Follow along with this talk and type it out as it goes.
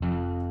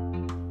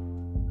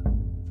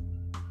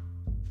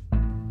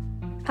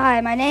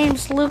Hi, my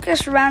name's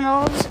Lucas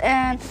Reynolds,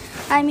 and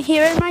I'm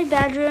here in my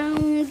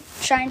bedroom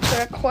trying to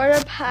record a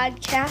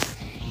podcast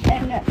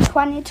in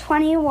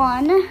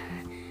 2021.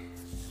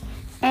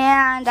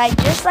 And I'd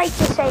just like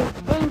to say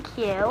thank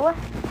you.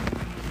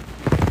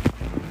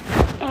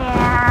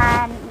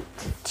 And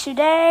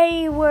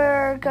today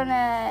we're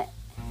gonna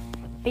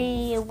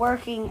be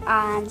working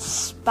on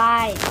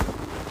spying.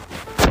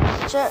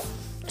 So,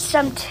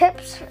 some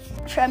tips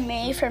from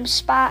me from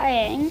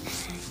spying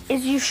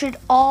is you should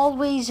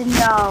always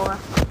know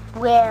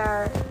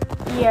where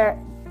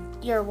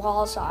your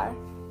walls are.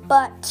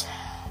 But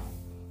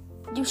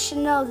you should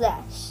know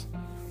this.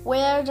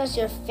 Where does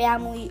your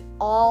family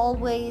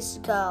always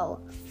go?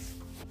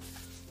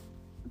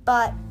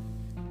 But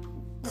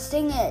the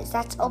thing is,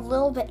 that's a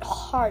little bit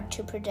hard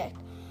to predict.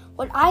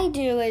 What I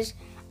do is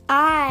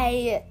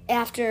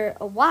after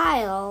a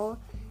while,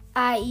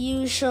 I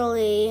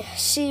usually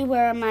see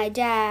where my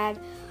dad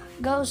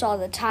goes all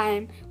the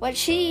time. What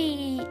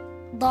she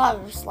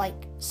loves,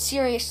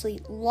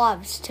 seriously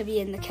loves to be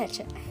in the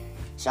kitchen.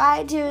 So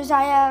I do is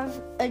I have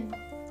a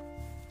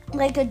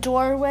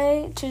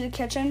doorway to the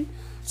kitchen.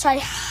 So I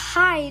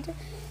hide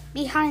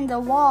behind the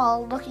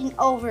wall looking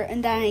over,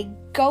 and then I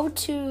go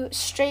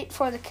straight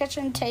for the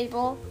kitchen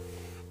table.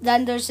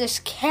 Then there's this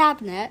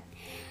cabinet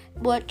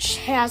which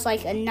has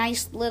a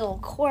nice little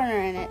corner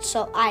in it.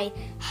 So I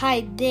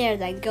hide there,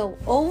 then go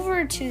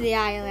over to the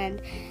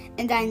island,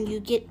 and then you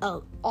get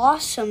an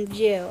awesome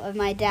view of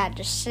my dad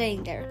just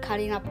sitting there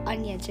cutting up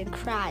onions and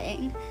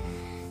crying.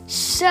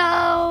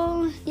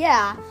 So,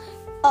 yeah.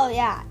 Oh,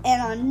 yeah.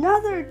 And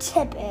another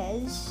tip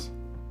is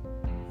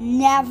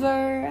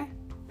never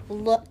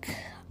look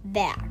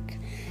back.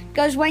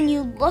 Because when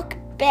you look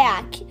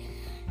back,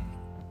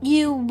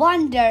 you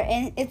wonder,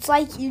 and it's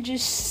like you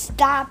just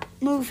stop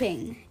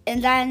moving.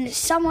 And then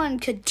someone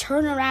could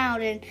turn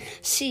around and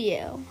see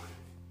you.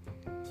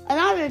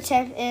 Another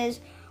tip is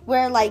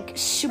wear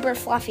super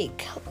fluffy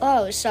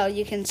clothes so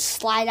you can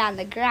slide on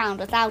the ground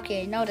without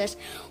getting noticed.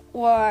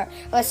 Or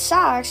with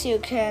socks, you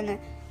can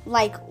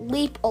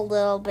leap a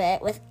little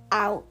bit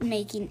without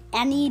making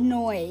any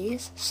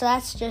noise. So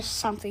that's just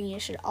something you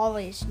should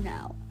always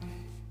know.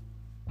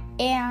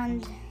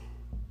 And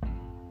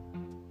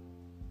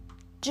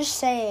just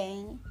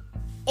saying,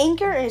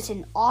 Anchor is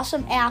an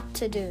awesome app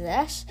to do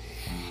this.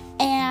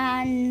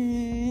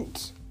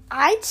 And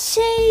I'd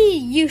say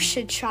you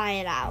should try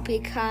it out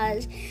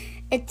because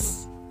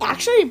it's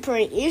actually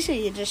pretty easy.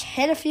 You just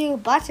hit a few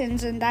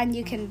buttons and then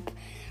you can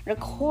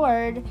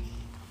record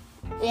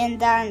and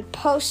then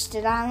post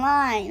it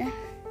online.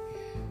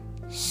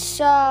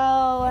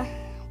 So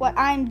what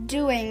I'm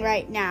doing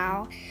right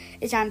now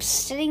is I'm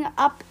sitting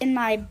up in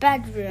my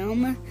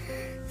bedroom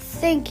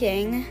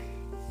thinking,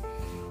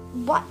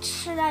 what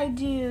should I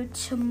do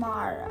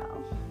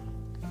tomorrow?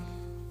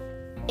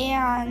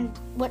 And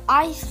what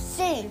I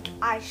think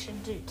I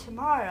should do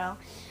tomorrow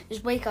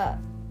is wake up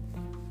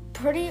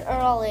pretty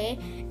early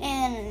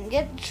and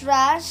get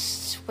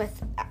dressed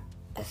with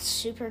a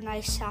super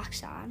nice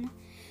socks on,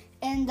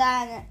 and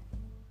then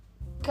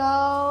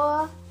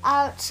go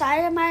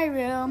outside of my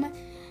room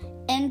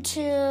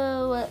into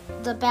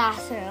the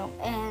bathroom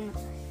and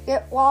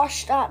get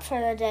washed up for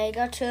the day,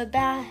 go to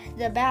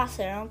the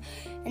bathroom,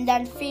 and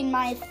then feed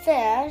my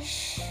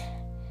fish,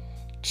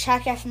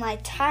 check if my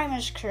time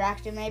is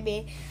correct, and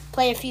maybe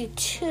play a few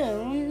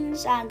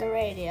tunes on the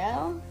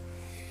radio.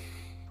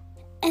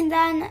 And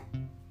then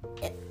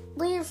it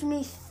leaves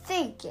me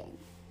thinking,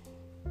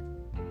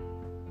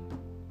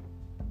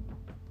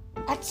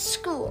 at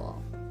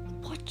school,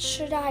 what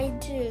should I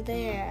do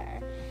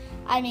there?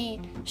 I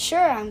mean, sure,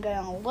 I'm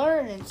going to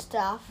learn and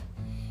stuff.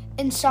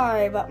 And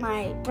sorry, but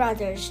my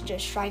brother's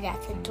just right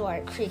at the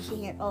door,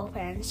 creaking it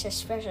open,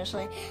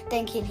 suspiciously,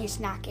 thinking he's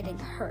not getting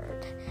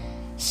hurt.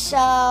 So,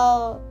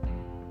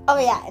 oh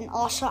yeah, and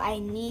also I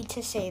need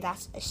to say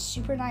that's a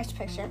super nice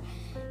picture.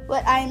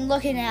 What I'm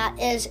looking at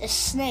is a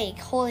snake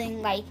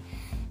holding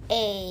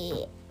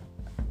a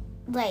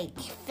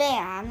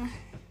fan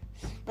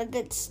with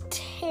its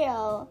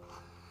tail,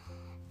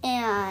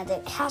 and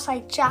it has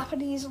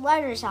Japanese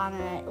letters on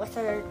it with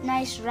a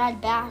nice red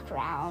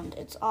background.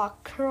 It's all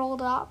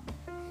curled up.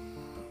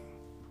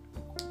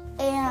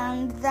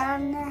 And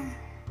then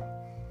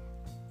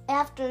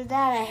after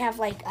that, I have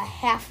a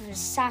half of a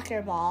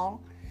soccer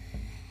ball.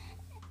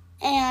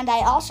 And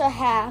I also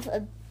have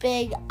a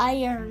big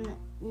Iron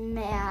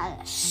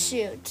Man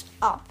suit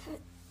up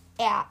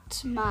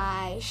at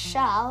my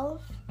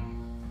shelf.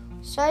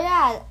 So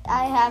yeah,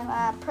 I have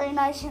a pretty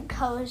nice and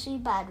cozy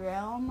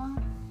bedroom.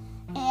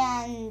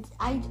 And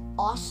I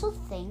also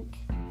think,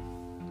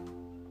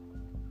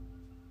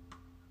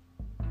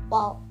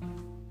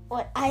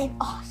 what I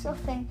also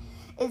think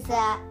is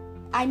that,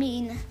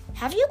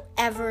 have you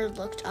ever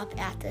looked up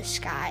at the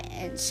sky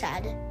and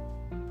said,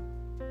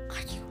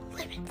 are you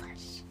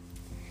limitless?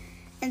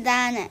 And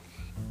then,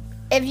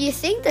 if you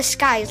think the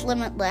sky is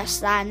limitless,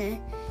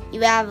 then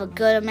you have a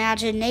good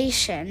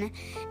imagination,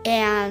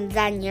 and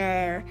then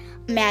your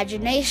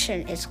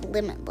imagination is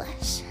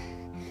limitless.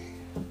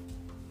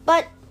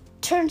 But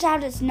turns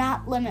out it's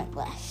not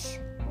limitless.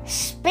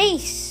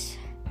 space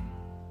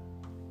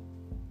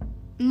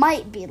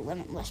might be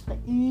limitless,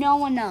 but no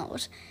one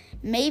knows.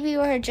 Maybe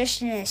we're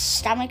just in the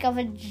stomach of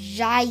a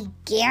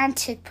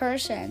gigantic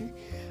person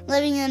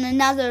living in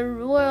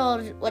another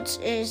world, which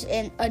is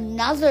in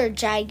another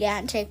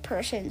gigantic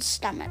person's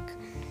stomach,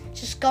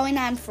 just going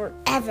on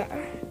forever.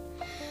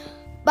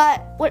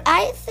 But what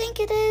I think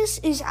it is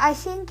I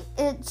think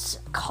it's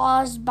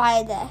caused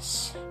by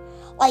this,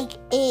 a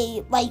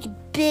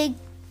big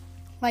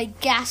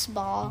gas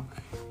ball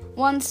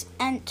once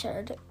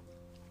entered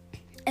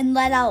and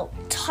let out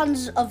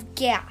tons of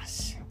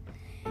gas,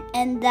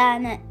 and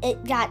then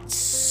it got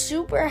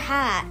super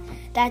hot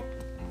that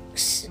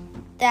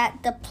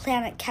the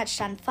planet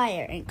catched on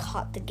fire and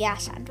caught the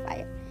gas on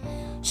fire.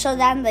 So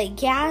then the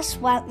gas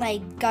went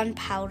like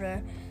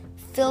gunpowder,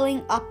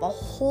 filling up a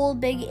whole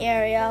big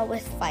area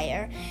with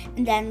fire,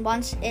 and then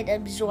once it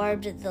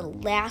absorbed the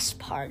last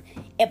part,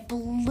 it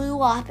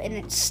blew up, and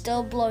it's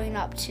still blowing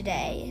up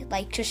today,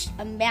 like just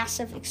a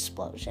massive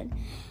explosion.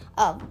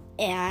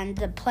 And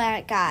the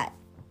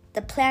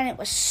planet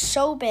was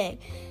so big,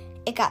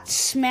 it got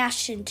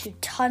smashed into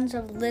tons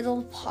of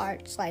little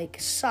parts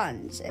like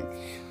suns and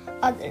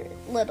other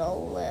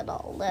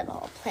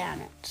little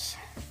planets.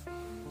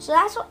 So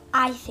that's what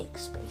I think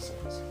space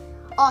is.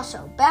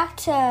 Also, back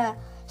to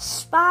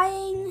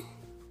spying.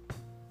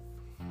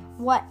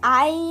 What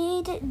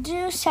I'd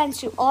do,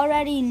 since you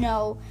already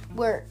know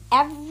where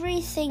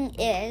everything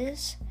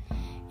is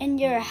in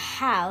your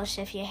house,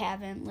 if you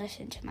haven't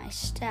listened to my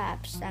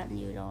steps, then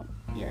you're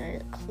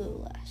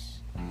clueless.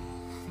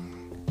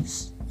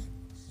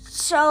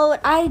 So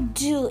what I'd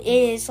do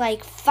is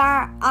I'd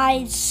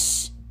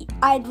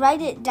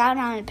write it down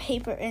on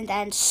paper and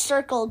then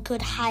circle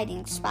good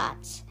hiding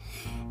spots,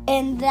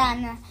 and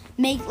then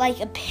make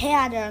a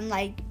pattern,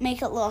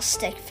 make a little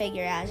stick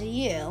figure as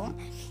you,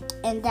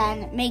 and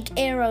then make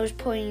arrows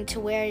pointing to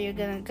where you're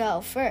gonna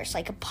go first,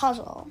 like a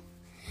puzzle,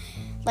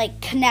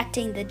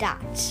 connecting the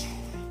dots.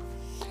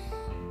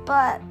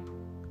 But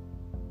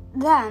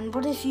then,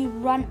 what if you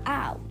run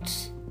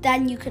out?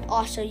 Then you could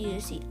also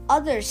use the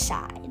other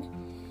side,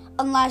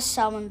 unless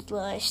someone's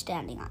literally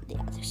standing on the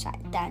other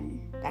side. Then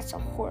that's a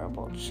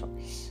horrible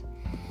choice,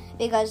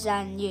 because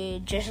then you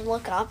just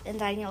look up and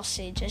then you'll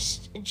see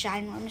just a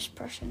ginormous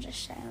person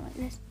just saying like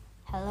this,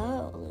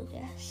 "Hello,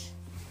 Lucas."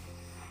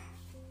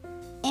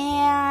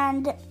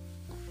 And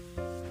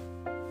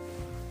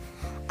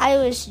I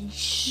was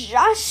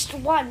just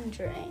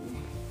wondering,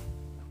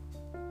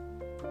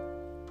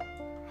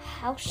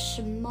 how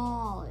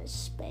small is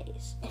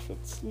space if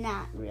it's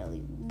not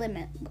really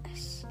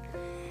limitless?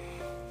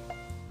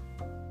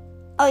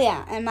 Oh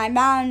yeah, and my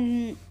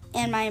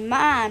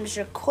mom's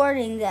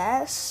recording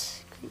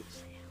this.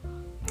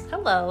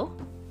 Hello.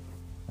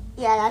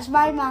 Yeah, that's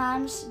my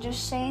mom's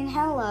just saying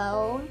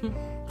hello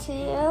to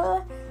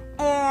you.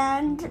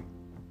 And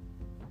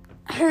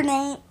her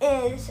name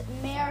is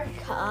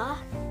America.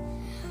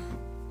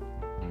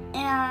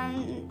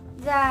 And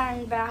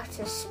then back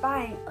to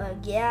spying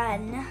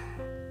again.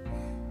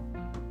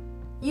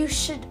 You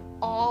should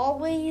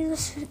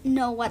always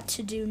know what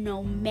to do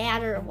no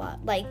matter what.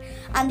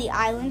 On the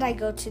island, I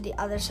go to the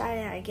other side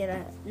and I get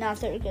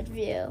another good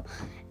view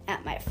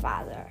at my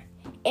father.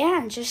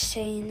 And just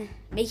saying,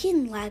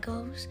 making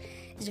Legos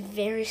is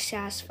very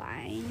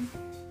satisfying.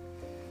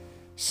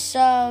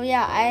 So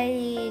yeah,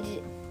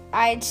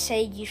 I'd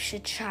say you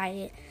should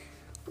try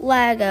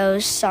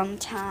Legos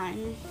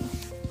sometime.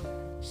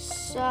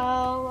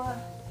 So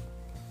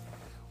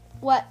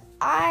what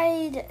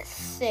I'd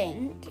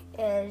think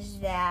is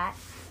that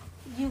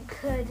you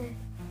could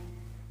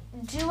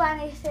do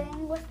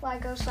anything with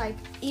Legos,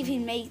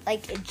 even make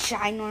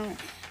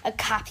a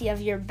copy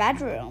of your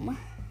bedroom,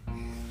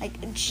 a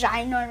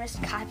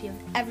ginormous copy of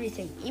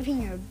everything,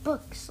 even your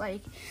books.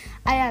 I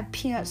have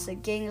Peanuts the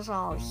Gang's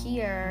All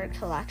Here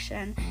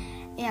collection,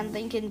 and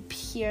Lincoln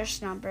Pierce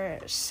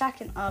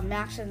 #2 of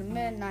Max and the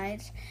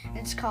Midnights.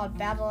 It's called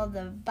Battle of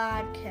the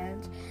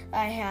Bodkins.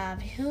 I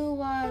have Who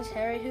Was,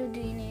 Harry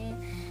Houdini,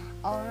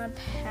 all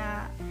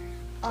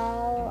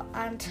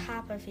on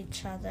top of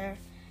each other.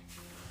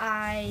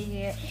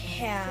 I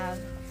have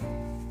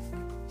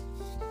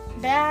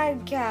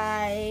Bad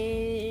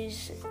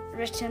Guys,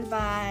 written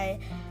by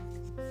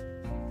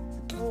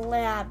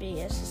Blabby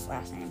is his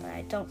last name, but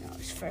I don't know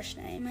his first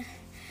name.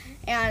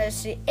 And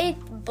it's the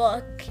 8th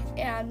book,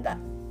 and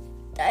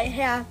I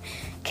have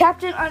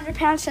Captain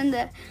Underpants and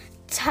the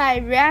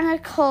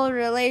Tyrannical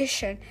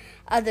Relation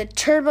of the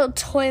Turbo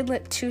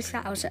Toilet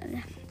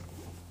 2000.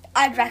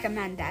 I'd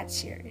recommend that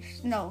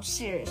series. No,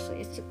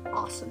 seriously, it's an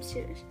awesome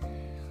series.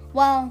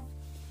 Well,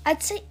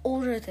 I'd say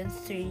older than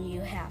 3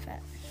 you have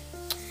it,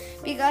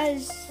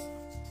 because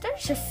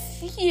there's a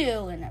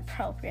few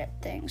inappropriate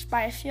things.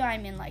 By a few, I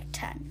mean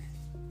 10.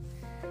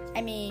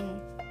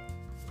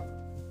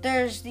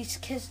 There's these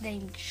kids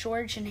named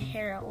George and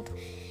Harold,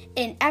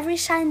 and every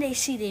sign they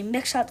see, they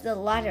mix up the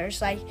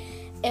letters.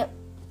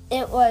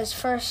 It was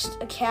first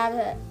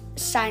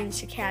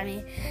Science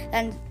Academy,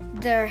 then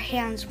their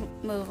hands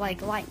move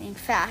like lightning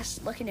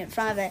fast, looking in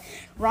front of it,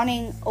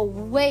 running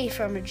away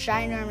from a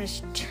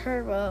ginormous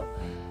turbo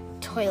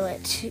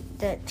toilet,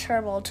 the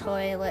Turbo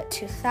Toilet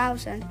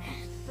 2000,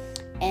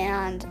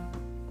 and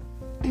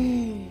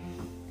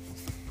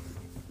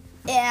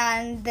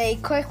they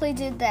quickly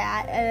did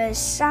that at a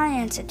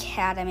science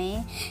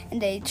academy,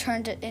 and they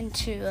turned it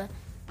into a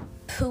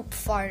poop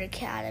fart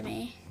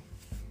academy.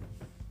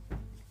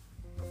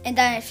 And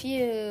then a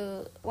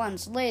few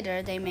ones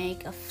later, they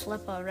make a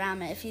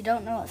Flip-O-Rama. If you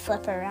don't know what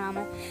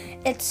Flip-O-Rama,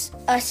 it's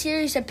a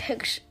series of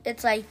pictures.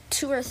 It's like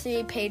 2 or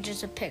 3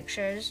 pages of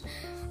pictures,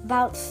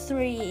 about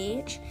 3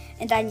 each.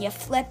 And then you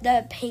flip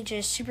the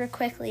pages super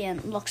quickly,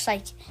 and it looks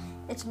like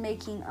it's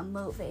making a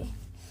movie.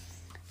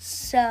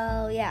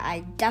 So, yeah, I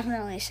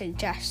definitely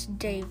suggest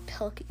Dave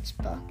Pilkey's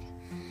book.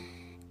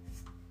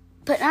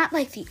 But not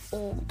like the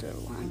older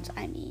ones,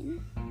 I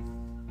mean.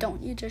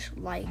 Don't you just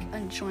like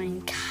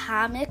enjoying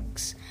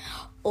comics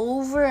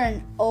over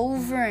and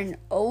over and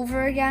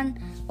over again?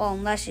 Well,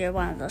 unless you're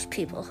one of those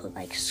people who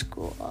like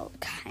school,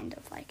 kind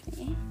of like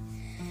me.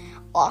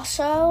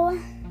 Also,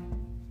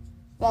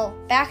 well,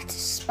 back to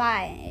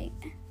spying.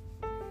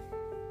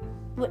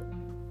 What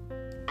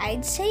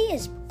I'd say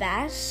is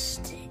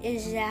best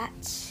is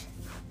that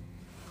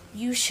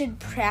you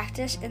should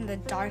practice in the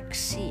dark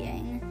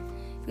seeing.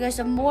 Because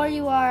the more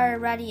you are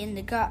already in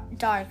the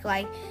dark,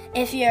 like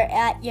if you're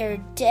at your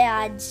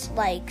dad's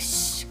like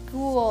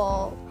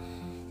school,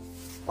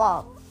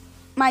 well,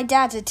 my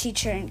dad's a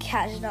teacher in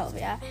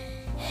Casanova.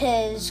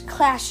 His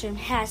classroom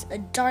has a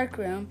dark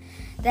room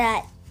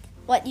that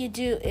what you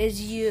do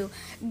is you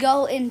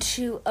go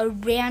into a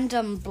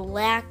random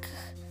black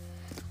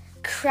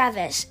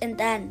crevice, and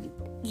then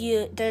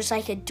there's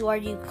like a door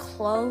you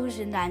close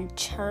and then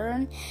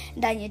turn,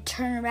 and then you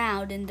turn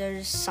around and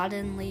there's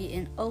suddenly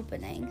an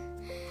opening.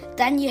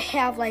 Then you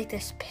have like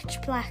this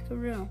pitch black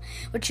room,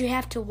 which you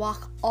have to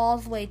walk all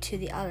the way to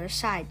the other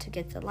side to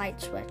get the light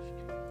switch.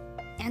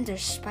 And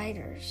there's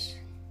spiders.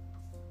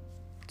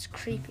 It's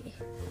creepy.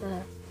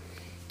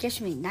 Gives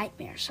me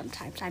nightmares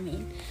sometimes. I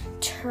mean,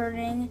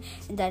 turning,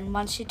 and then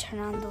once you turn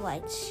on the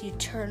lights, you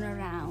turn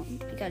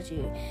around because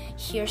you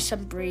hear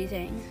some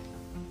breathing,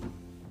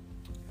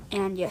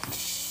 and you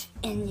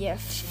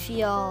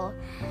feel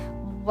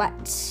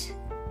wet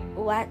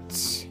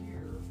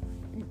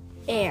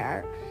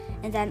air.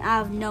 And then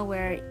out of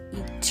nowhere,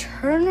 you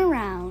turn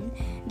around,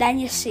 then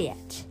you see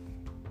it.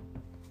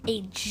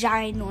 A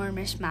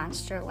ginormous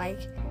monster.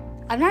 Like,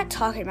 I'm not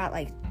talking about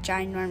like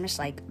ginormous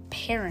like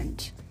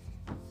parent.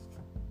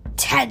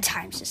 10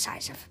 times the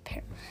size of a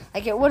parent.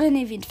 Like, it wouldn't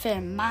even fit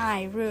in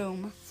my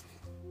room.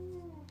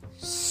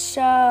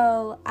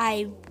 So,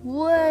 I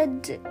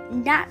would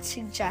not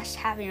suggest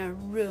having a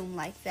room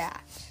like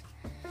that.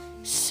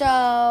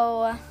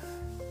 So,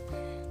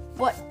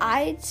 what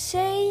I'd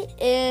say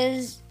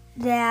is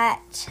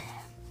that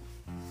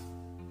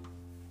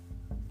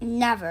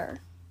never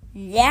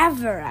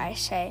I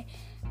say,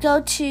 go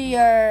to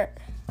your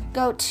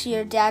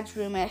dad's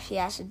room if he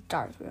has a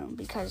dark room,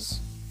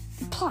 because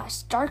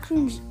plus dark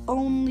rooms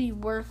only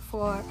work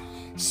for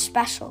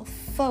special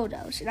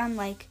photos. And I'm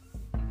like,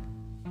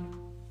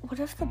 what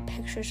if the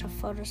pictures of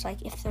photos,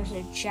 like if there's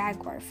a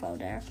jaguar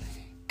photo,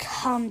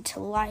 come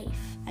to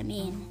life? I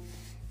mean,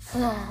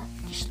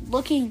 just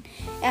looking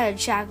at a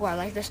jaguar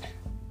like this.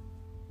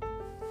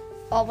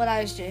 All what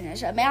I was doing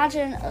is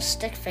imagine a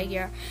stick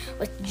figure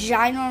with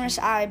ginormous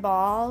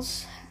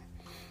eyeballs,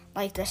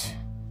 like this,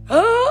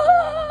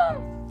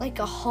 like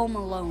a Home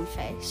Alone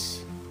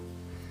face.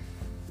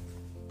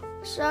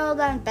 So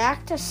then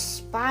back to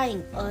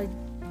spying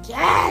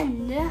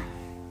again,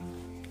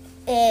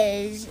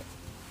 is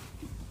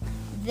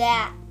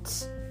that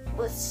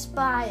with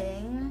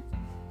spying,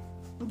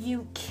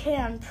 you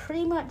can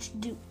pretty much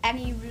do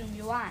any room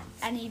you want.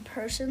 Any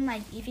person,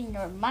 like even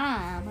your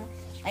mom.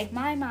 Like,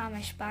 my mom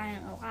is spying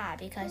a lot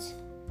because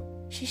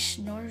she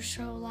snores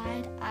so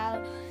loud.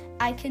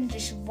 I can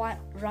just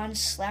run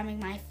slamming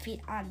my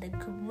feet on the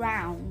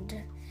ground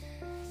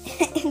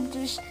and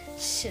just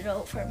sit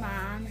over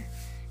Mom.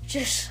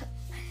 Just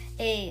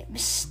a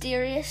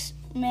mysterious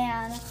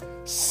man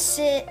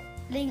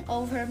sitting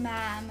over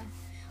Mom,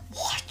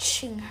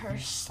 watching her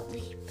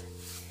sleep.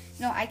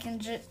 No, I can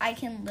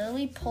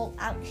literally pull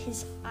out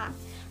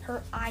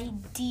her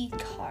ID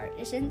card.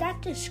 Isn't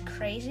that just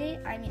crazy?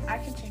 I mean, I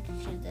could just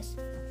do this.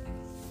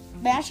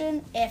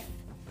 Imagine if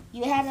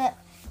your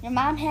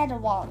mom had a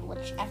wallet,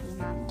 which every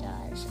mom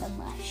does,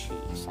 unless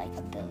she's like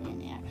a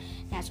billionaire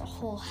and has a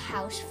whole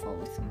house full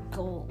with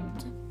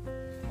gold.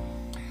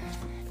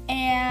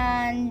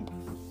 And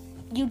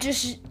you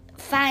just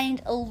find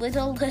a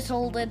little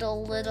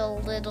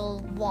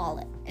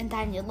wallet, and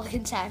then you look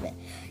inside of it.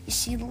 You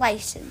see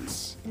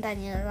license, and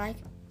then you're like,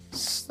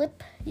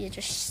 you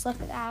just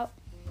slip it out.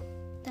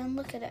 Then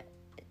look at it.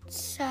 It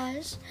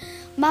says,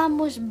 Mom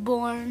was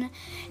born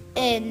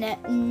in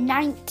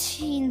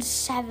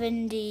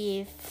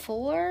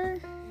 1974,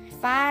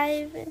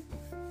 5,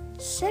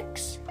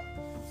 6,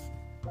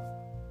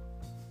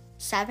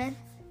 7,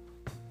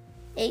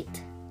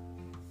 8,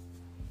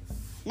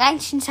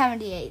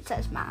 1978,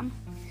 says Mom.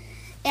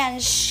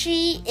 And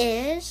she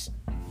is...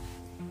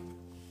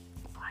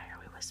 Why are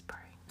we whispering?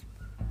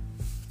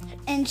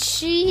 And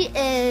she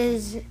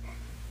is...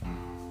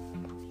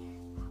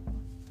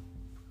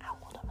 How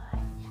old am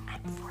I?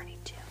 I'm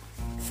 42.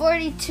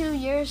 42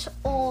 years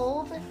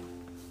old.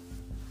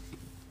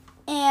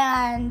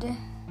 And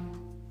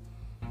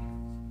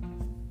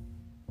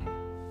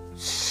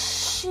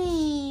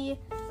she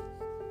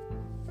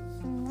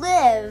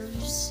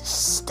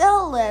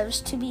still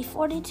lives to be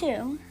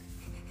 42.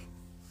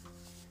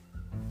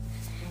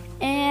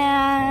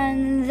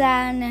 And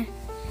then,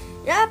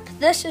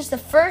 this is the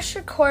first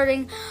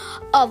recording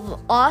of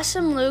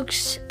Awesome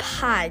Luke's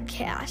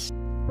podcast.